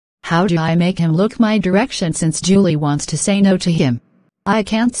How do I make him look my direction since Julie wants to say no to him? I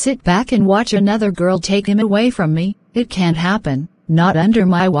can't sit back and watch another girl take him away from me. It can't happen, not under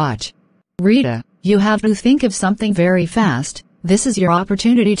my watch. Rita, you have to think of something very fast. This is your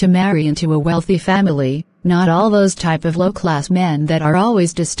opportunity to marry into a wealthy family, not all those type of low-class men that are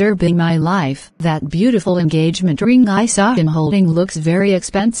always disturbing my life. That beautiful engagement ring I saw him holding looks very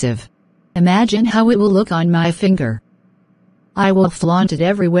expensive. Imagine how it will look on my finger. I will flaunt it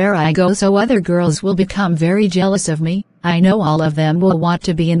everywhere I go so other girls will become very jealous of me. I know all of them will want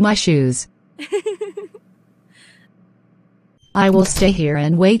to be in my shoes. I will stay here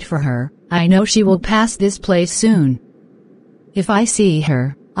and wait for her. I know she will pass this place soon. If I see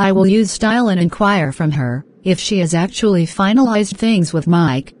her, I will use style and inquire from her if she has actually finalized things with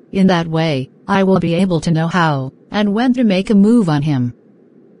Mike. In that way, I will be able to know how and when to make a move on him.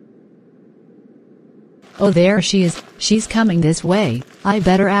 Oh, there she is. She's coming this way. I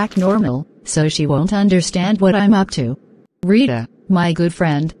better act normal, so she won't understand what I'm up to. Rita, my good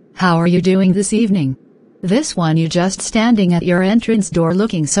friend, how are you doing this evening? This one you just standing at your entrance door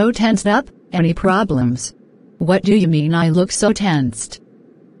looking so tensed up. Any problems? What do you mean I look so tensed?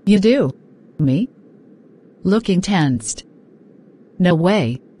 You do? Me? Looking tensed? No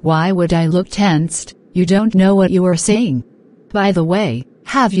way. Why would I look tensed? You don't know what you are saying. By the way,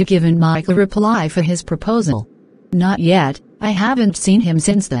 have you given Mike a reply for his proposal? Not yet. I haven't seen him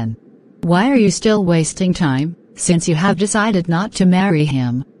since then. Why are you still wasting time? Since you have decided not to marry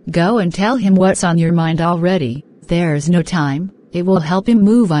him, go and tell him what's on your mind already. There's no time. It will help him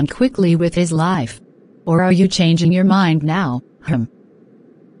move on quickly with his life. Or are you changing your mind now?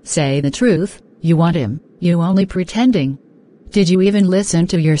 Say the truth. You want him. You only pretending. Did you even listen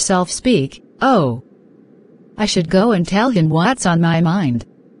to yourself speak? Oh. I should go and tell him what's on my mind.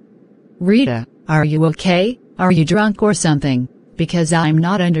 Rita, are you okay? Are you drunk or something? Because I'm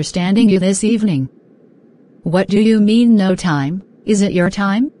not understanding you this evening. What do you mean no time? Is it your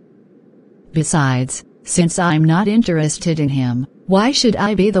time? Besides, since I'm not interested in him, why should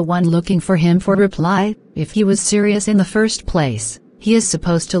I be the one looking for him for reply? If he was serious in the first place, he is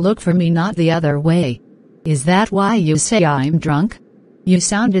supposed to look for me, not the other way. Is that why you say I'm drunk? You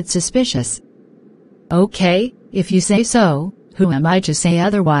sounded suspicious. Okay, if you say so, who am I to say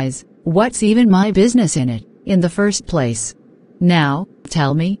otherwise? What's even my business in it, in the first place? Now,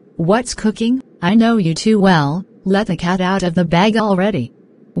 tell me, what's cooking? I know you too well. Let the cat out of the bag already.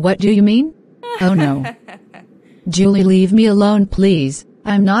 What do you mean? Oh no. Julie, leave me alone please.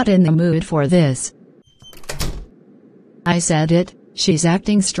 I'm not in the mood for this. I said it. She's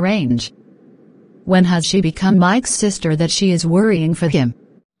acting strange. When has she become Mike's sister that she is worrying for him?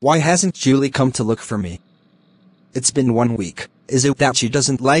 Why hasn't Julie come to look for me? It's been 1 week. Is it that she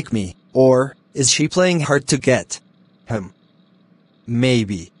doesn't like me, or is she playing hard to get?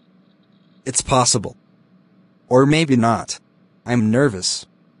 Maybe. It's possible. Or maybe not. I'm nervous.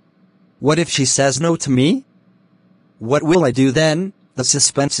 What if she says no to me? What will I do then? The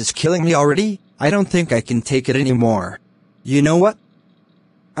suspense is killing me already. I don't think I can take it anymore. You know what?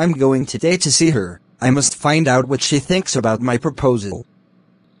 I'm going today to see her. I must find out what she thinks about my proposal.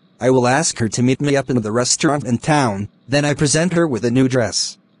 I will ask her to meet me up in the restaurant in town, then I present her with a new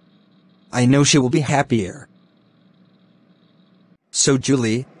dress. I know she will be happier. So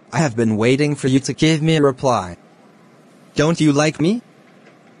Julie, I have been waiting for you to give me a reply. Don't you like me?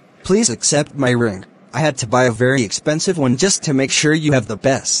 Please accept my ring. I had to buy a very expensive one just to make sure you have the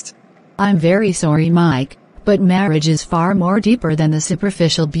best. I'm very sorry, Mike, but marriage is far more deeper than the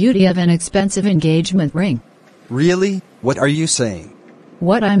superficial beauty of an expensive engagement ring. Really? What are you saying?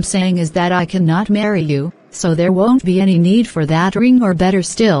 What I'm saying is that I cannot marry you, so there won't be any need for that ring, or better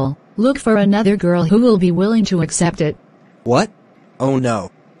still, look for another girl who will be willing to accept it. What? Oh no.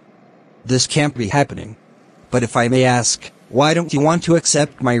 This can't be happening. But if I may ask, why don't you want to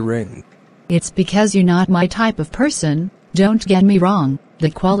accept my ring? It's because you're not my type of person. Don't get me wrong, the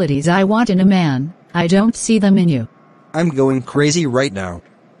qualities I want in a man, I don't see them in you. I'm going crazy right now.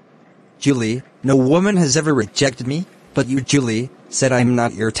 Julie, no woman has ever rejected me, but you, Julie, said I'm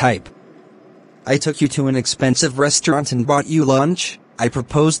not your type. I took you to an expensive restaurant and bought you lunch. I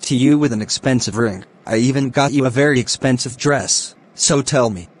proposed to you with an expensive ring. I even got you a very expensive dress. So tell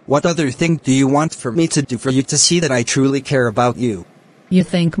me, what other thing do you want for me to do for you to see that I truly care about you? You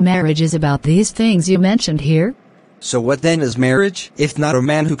think marriage is about these things you mentioned here? So what then is marriage, if not a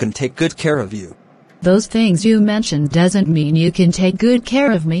man who can take good care of you? Those things you mentioned doesn't mean you can take good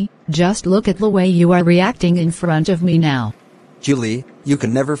care of me. Just look at the way you are reacting in front of me now. Julie, you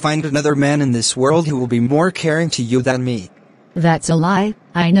can never find another man in this world who will be more caring to you than me. That's a lie.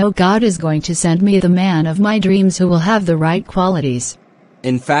 I know God is going to send me the man of my dreams who will have the right qualities.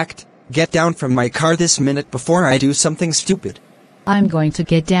 In fact, get down from my car this minute before I do something stupid. I'm going to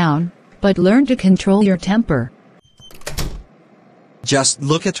get down, but learn to control your temper. Just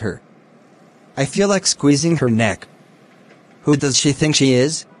look at her. I feel like squeezing her neck. Who does she think she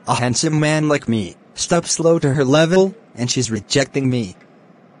is? A handsome man like me, stoops low to her level, and she's rejecting me.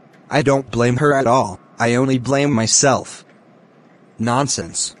 I don't blame her at all, I only blame myself.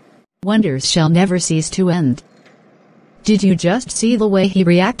 Nonsense. Wonders shall never cease to end. Did you just see the way he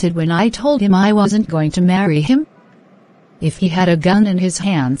reacted when I told him I wasn't going to marry him? If he had a gun in his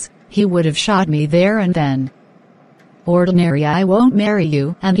hands, he would have shot me there and then. Ordinary I won't marry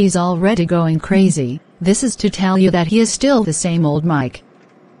you, and he's already going crazy. This is to tell you that he is still the same old Mike.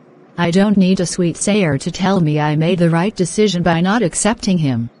 I don't need a sweet sayer to tell me I made the right decision by not accepting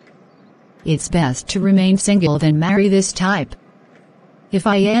him. It's best to remain single than marry this type. If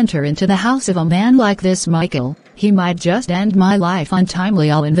I enter into the house of a man like this Michael, he might just end my life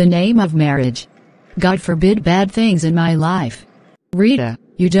untimely all in the name of marriage. God forbid bad things in my life. Rita,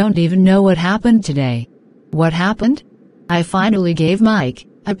 you don't even know what happened today. What happened? I finally gave Mike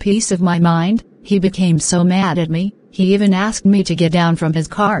a piece of my mind. He became so mad at me, he even asked me to get down from his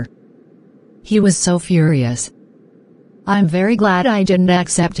car. He was so furious. I'm very glad I didn't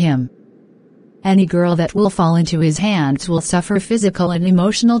accept him. Any girl that will fall into his hands will suffer physical and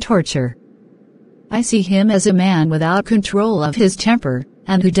emotional torture. I see him as a man without control of his temper,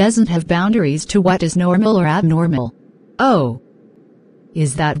 and who doesn't have boundaries to what is normal or abnormal. Oh.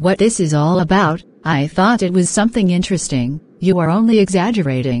 Is that what this is all about? I thought it was something interesting. You are only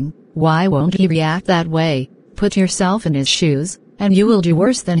exaggerating. Why won't he react that way? Put yourself in his shoes, and you will do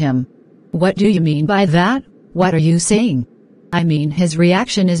worse than him. What do you mean by that? What are you saying? I mean, his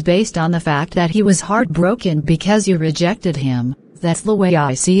reaction is based on the fact that he was heartbroken because you rejected him. That's the way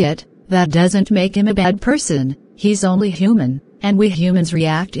I see it. That doesn't make him a bad person. He's only human, and we humans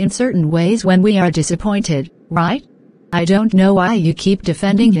react in certain ways when we are disappointed, right? I don't know why you keep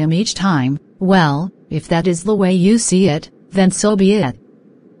defending him each time. Well, if that is the way you see it, then so be it.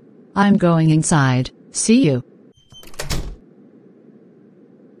 I'm going inside. See you.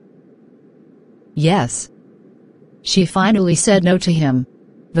 Yes. She finally said no to him.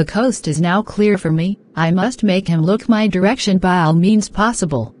 The coast is now clear for me. I must make him look my direction by all means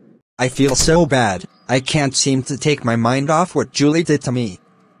possible. I feel so bad. I can't seem to take my mind off what Julie did to me.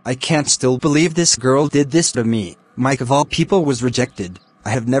 I can't still believe this girl did this to me. Mike of all people was rejected. I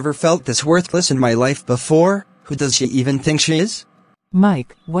have never felt this worthless in my life before. Who does she even think she is?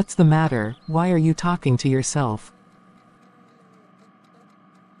 Mike, what's the matter? Why are you talking to yourself?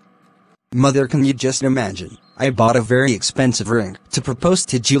 Mother, can you just imagine? I bought a very expensive ring to propose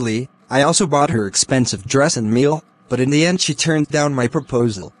to Julie. I also bought her expensive dress and meal, but in the end she turned down my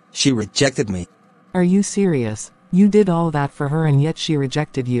proposal. She rejected me. Are you serious? You did all that for her and yet she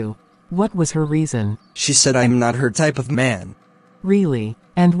rejected you. What was her reason? She said I'm not her type of man. Really?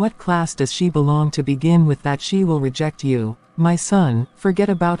 And what class does she belong to begin with that she will reject you? My son, forget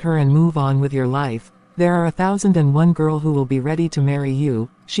about her and move on with your life. There are 1,001 girl who will be ready to marry you.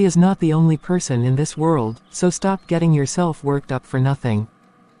 She is not the only person in this world, so stop getting yourself worked up for nothing.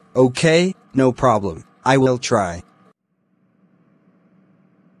 Okay, no problem. I will try.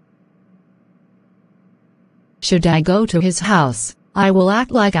 Should I go to his house? I will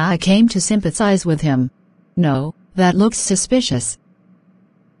act like I came to sympathize with him. No, that looks suspicious.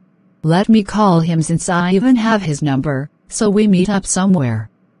 Let me call him since I even have his number, so we meet up somewhere.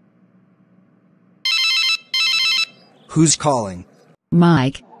 Who's calling?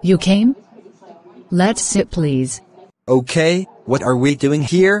 Mike, you came? Let's sit please. Okay, what are we doing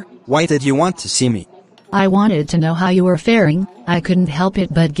here? Why did you want to see me? I wanted to know how you were faring. I couldn't help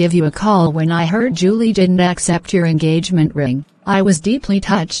it but give you a call when I heard Julie didn't accept your engagement ring. I was deeply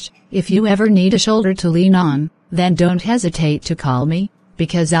touched. If you ever need a shoulder to lean on, then don't hesitate to call me,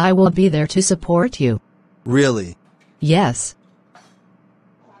 because I will be there to support you. Really? Yes.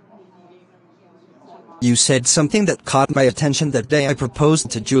 You said something that caught my attention that day I proposed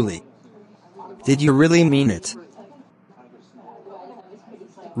to Julie. Did you really mean it?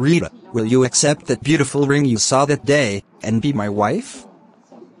 Rita, will you accept that beautiful ring you saw that day, and be my wife?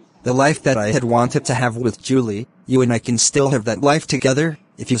 The life that I had wanted to have with Julie, you and I can still have that life together,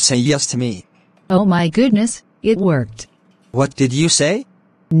 if you say yes to me. Oh my goodness, it worked. What did you say?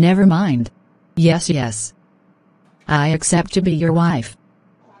 Never mind. Yes, yes. I accept to be your wife.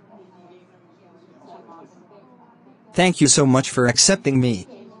 Thank you so much for accepting me.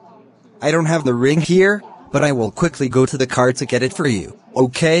 I don't have the ring here, but I will quickly go to the car to get it for you,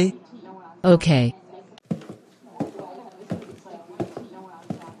 okay? Okay.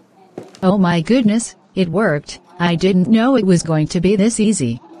 Oh my goodness, it worked. I didn't know it was going to be this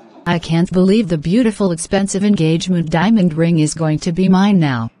easy. I can't believe the beautiful expensive engagement diamond ring is going to be mine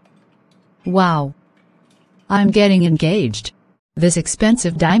now. Wow. I'm getting engaged. This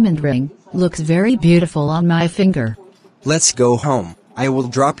expensive diamond ring looks very beautiful on my finger. Let's go home. I will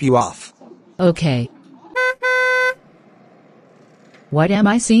drop you off. Okay. What am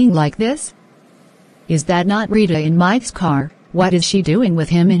I seeing like this? Is that not Rita in Mike's car? What is she doing with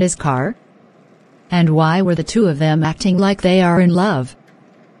him in his car? And why were the two of them acting like they are in love?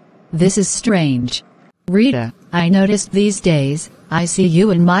 This is strange. Rita, I noticed these days, I see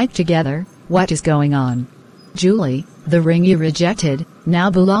you and Mike together. What is going on? Julie, the ring you rejected,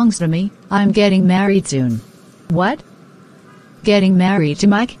 now belongs to me. I'm getting married soon. What? Getting married to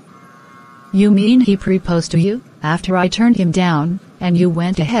Mike? You mean he proposed to you, after I turned him down, and you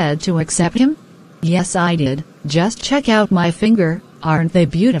went ahead to accept him? Yes, I did. Just check out my finger, aren't they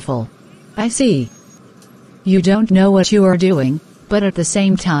beautiful? I see. You don't know what you are doing, but at the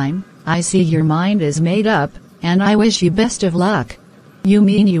same time, I see your mind is made up, and I wish you best of luck. You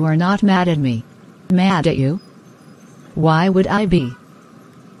mean you are not mad at me? Mad at you? Why would I be?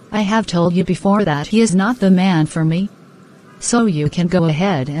 I have told you before that he is not the man for me. So you can go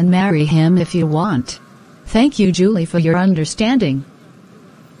ahead and marry him if you want. Thank you, Julie, for your understanding.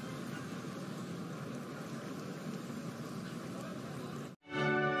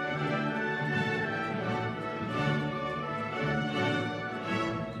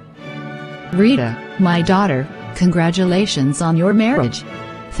 Rita, my daughter, congratulations on your marriage.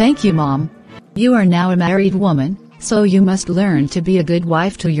 Thank you, Mom. You are now a married woman, so you must learn to be a good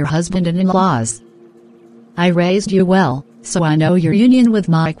wife to your husband and in-laws. I raised you well, so I know your union with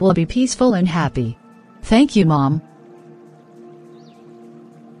Mike will be peaceful and happy. Thank you, Mom.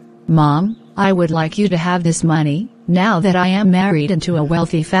 Mom, I would like you to have this money. Now that I am married into a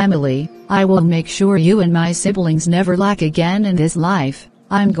wealthy family, I will make sure you and my siblings never lack again in this life.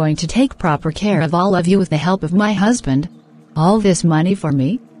 I'm going to take proper care of all of you with the help of my husband. All this money for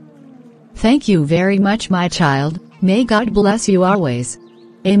me? Thank you very much, my child. May God bless you always.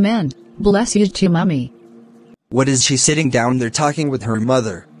 Amen. Bless you too, Mommy. What is she sitting down there talking with her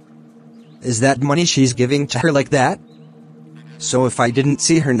mother? Is that money she's giving to her like that? So if I didn't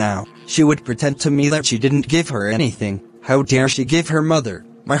see her now, she would pretend to me that she didn't give her anything. How dare she give her mother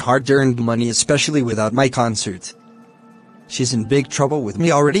my hard-earned money, especially without my consent? She's in big trouble with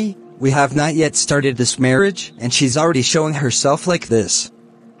me already. We have not yet started this marriage, and she's already showing herself like this.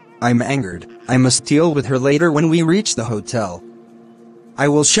 I'm angered. I must deal with her later when we reach the hotel. I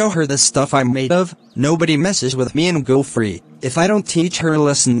will show her the stuff I'm made of. Nobody messes with me and go free. If I don't teach her a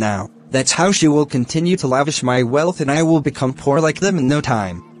lesson now, that's how she will continue to lavish my wealth and I will become poor like them in no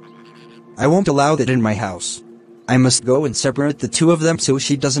time. I won't allow that in my house. I must go and separate the two of them so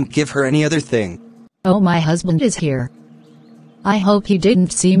she doesn't give her any other thing. Oh, my husband is here. I hope he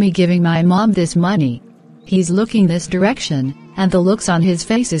didn't see me giving my mom this money. He's looking this direction, and the looks on his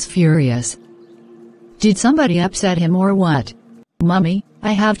face is furious. Did somebody upset him or what? Mommy,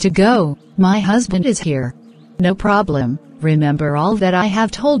 I have to go. My husband is here. No problem. Remember all that I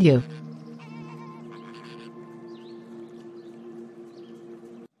have told you.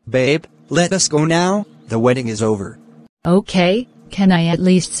 Babe, let us go now. The wedding is over. Okay, can I at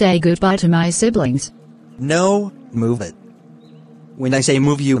least say goodbye to my siblings? No, move it. When I say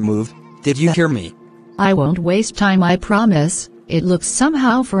move, you move. Did you hear me? I won't waste time, I promise. It looks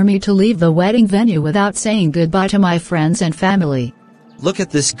somehow for me to leave the wedding venue without saying goodbye to my friends and family. Look at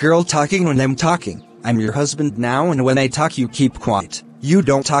this girl talking when I'm talking. I'm your husband now, and when I talk you keep quiet. You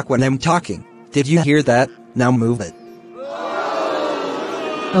don't talk when I'm talking. Did you hear that? Now move it.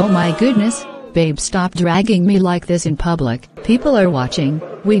 Oh my goodness, babe, stop dragging me like this in public. People are watching.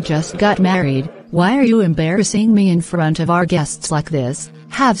 We just got married. Why are you embarrassing me in front of our guests like this?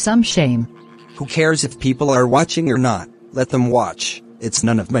 Have some shame. Who cares if people are watching or not? Let them watch. It's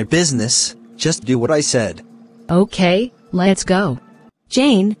none of my business. Just do what I said. Okay, let's go.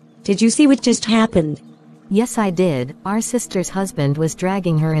 Jane, did you see what just happened? Yes, I did. Our sister's husband was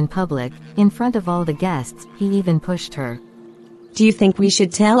dragging her in public, in front of all the guests. He even pushed her. Do you think we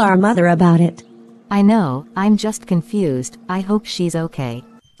should tell our mother about it? I know, I'm just confused. I hope she's okay.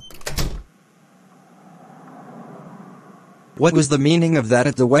 What was the meaning of that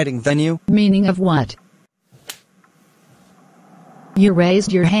at the wedding venue? Meaning of what? You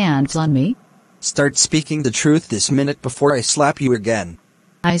raised your hands on me? Start speaking the truth this minute before I slap you again.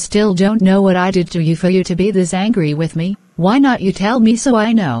 I still don't know what I did to you for you to be this angry with me. Why not you tell me so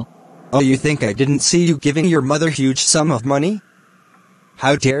I know? Oh, you think I didn't see you giving your mother a huge sum of money?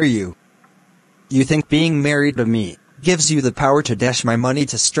 How dare you? You think being married to me gives you the power to dash my money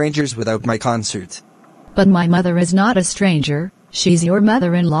to strangers without my consent? But my mother is not a stranger, she's your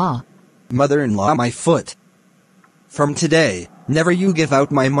mother-in-law. Mother-in-law my foot. From today, never you give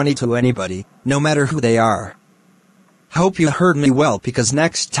out my money to anybody, no matter who they are. Hope you heard me well because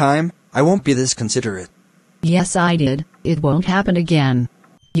next time, I won't be this considerate. Yes, I did. It won't happen again.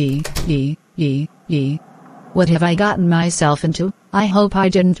 Yee. What have I gotten myself into? I hope I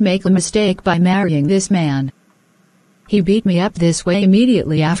didn't make a mistake by marrying this man. He beat me up this way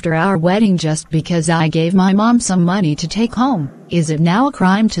immediately after our wedding just because I gave my mom some money to take home. Is it now a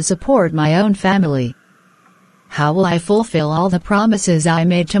crime to support my own family? How will I fulfill all the promises I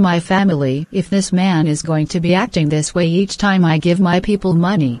made to my family if this man is going to be acting this way each time I give my people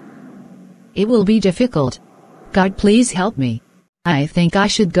money? It will be difficult. God, please help me. I think I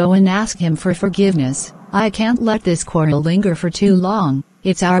should go and ask him for forgiveness. I can't let this quarrel linger for too long.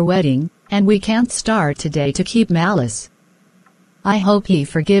 It's our wedding, and we can't start today to keep malice. I hope he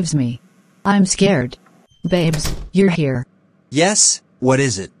forgives me. I'm scared. Babes, you're here. Yes, what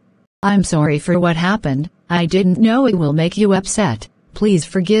is it? I'm sorry for what happened. I didn't know it will make you upset. Please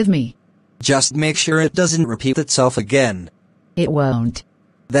forgive me. Just make sure it doesn't repeat itself again. It won't.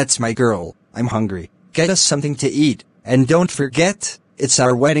 That's my girl. I'm hungry. Get us something to eat, and don't forget, it's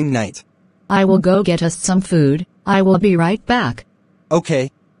our wedding night. I will go get us some food. I will be right back.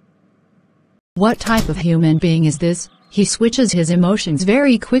 Okay. What type of human being is this? He switches his emotions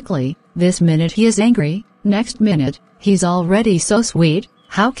very quickly. This minute he is angry, next minute, he's already so sweet.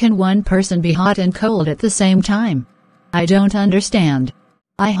 How can one person be hot and cold at the same time? I don't understand.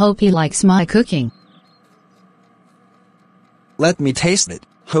 I hope he likes my cooking. Let me taste it.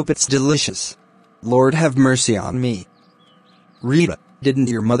 Hope it's delicious. Lord have mercy on me. Rita, didn't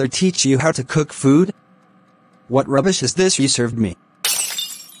your mother teach you how to cook food? What rubbish is this you served me?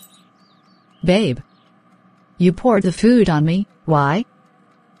 Babe. You poured the food on me. Why?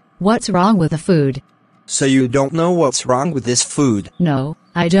 What's wrong with the food? So you don't know what's wrong with this food? No,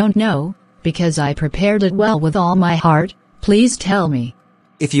 I don't know, because I prepared it well with all my heart. Please tell me.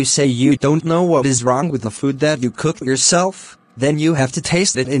 If you say you don't know what is wrong with the food that you cook yourself, then you have to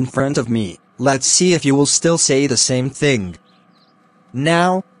taste it in front of me. Let's see if you will still say the same thing.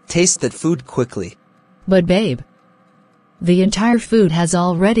 Now, taste that food quickly. But babe, the entire food has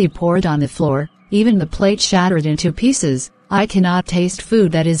already poured on the floor, even the plate shattered into pieces. I cannot taste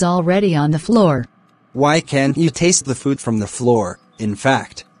food that is already on the floor. Why can't you taste the food from the floor? In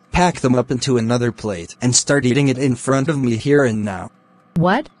fact, pack them up into another plate and start eating it in front of me here and now.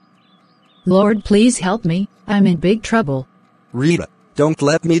 What? Lord, please help me. I'm in big trouble. Rita, don't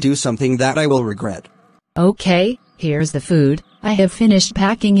let me do something that I will regret. Okay, here's the food. I have finished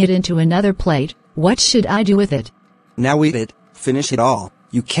packing it into another plate. What should I do with it? Now eat it. Finish it all.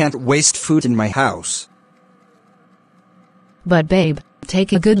 You can't waste food in my house. But babe,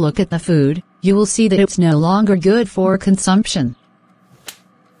 take a good look at the food. You will see that it's no longer good for consumption.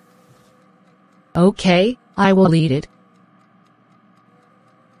 Okay, I will eat it.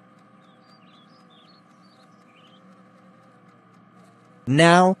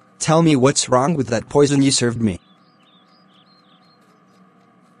 Now, tell me what's wrong with that poison you served me.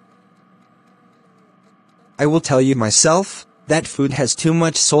 I will tell you myself, that food has too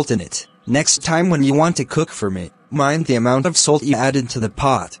much salt in it. Next time when you want to cook for me, mind the amount of salt you add into the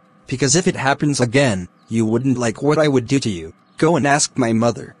pot. Because if it happens again, you wouldn't like what I would do to you. Go and ask my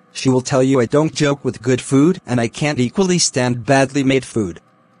mother. She will tell you I don't joke with good food and I can't equally stand badly made food.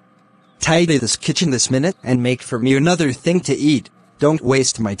 Tidy this kitchen this minute and make for me another thing to eat. Don't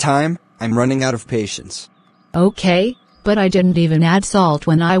waste my time, I'm running out of patience. Okay, but I didn't even add salt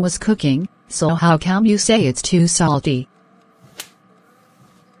when I was cooking, so how come you say it's too salty?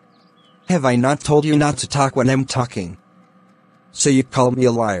 Have I not told you not to talk when I'm talking? So you call me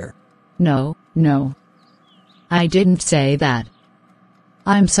a liar? No. I didn't say that.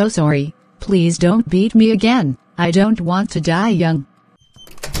 I'm so sorry. Please don't beat me again. I don't want to die young.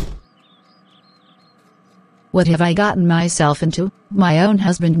 What have I gotten myself into? My own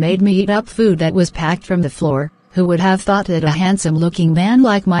husband made me eat up food that was packed from the floor. Who would have thought that a handsome-looking man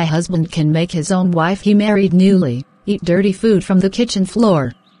like my husband can make his own wife he married newly eat dirty food from the kitchen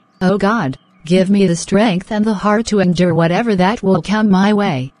floor? Oh God, give me the strength and the heart to endure whatever that will come my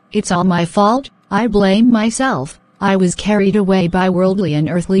way. It's all my fault. I blame myself. I was carried away by worldly and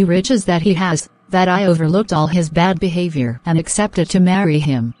earthly riches that he has, that I overlooked all his bad behavior and accepted to marry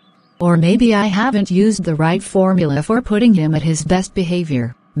him. Or maybe I haven't used the right formula for putting him at his best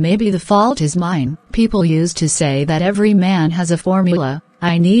behavior. Maybe the fault is mine. People used to say that every man has a formula.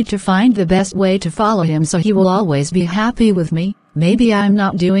 I need to find the best way to follow him so he will always be happy with me. Maybe I'm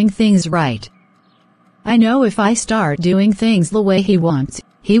not doing things right. I know if I start doing things the way he wants,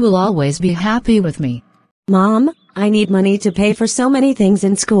 he will always be happy with me. Mom, I need money to pay for so many things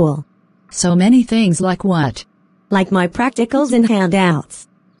in school. So many things like what? Like my practicals and handouts.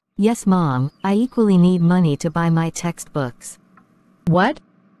 Yes, Mom, I equally need money to buy my textbooks. What?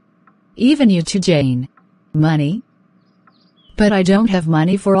 Even you too, Jane. Money? But I don't have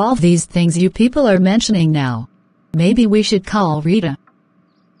money for all these things you people are mentioning now. Maybe we should call Rita.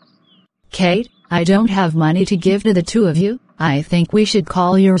 Kate, I don't have money to give to the two of you. I think we should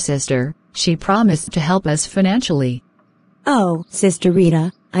call your sister. She promised to help us financially. Oh, Sister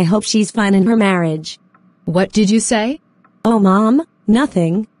Rita, I hope she's fine in her marriage. What did you say? Oh, Mom,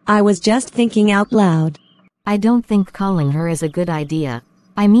 nothing. I was just thinking out loud. I don't think calling her is a good idea.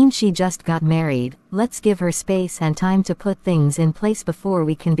 I mean, she just got married. Let's give her space and time to put things in place before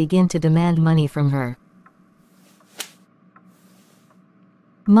we can begin to demand money from her.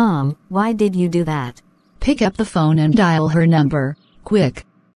 Mom, why did you do that? Pick up the phone and dial her number, quick.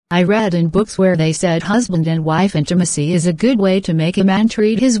 I read in books where they said husband and wife intimacy is a good way to make a man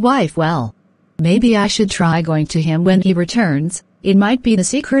treat his wife well. Maybe I should try going to him when he returns. It might be the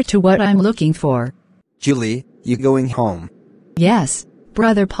secret to what I'm looking for. Julie, you going home? Yes,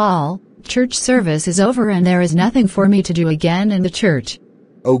 Brother Paul, church service is over and there is nothing for me to do again in the church.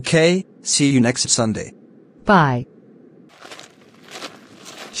 Okay, see you next Sunday. Bye.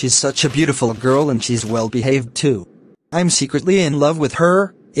 She's such a beautiful girl and she's well behaved too. I'm secretly in love with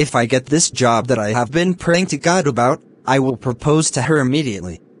her. If I get this job that I have been praying to God about, I will propose to her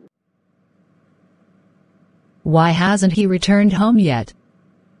immediately. Why hasn't he returned home yet?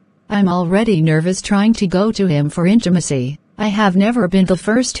 I'm already nervous trying to go to him for intimacy. I have never been the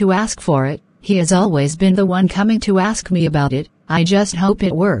first to ask for it. He has always been the one coming to ask me about it. I just hope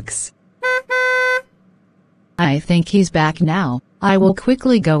it works. I think he's back now. I will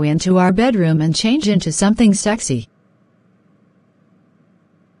quickly go into our bedroom and change into something sexy.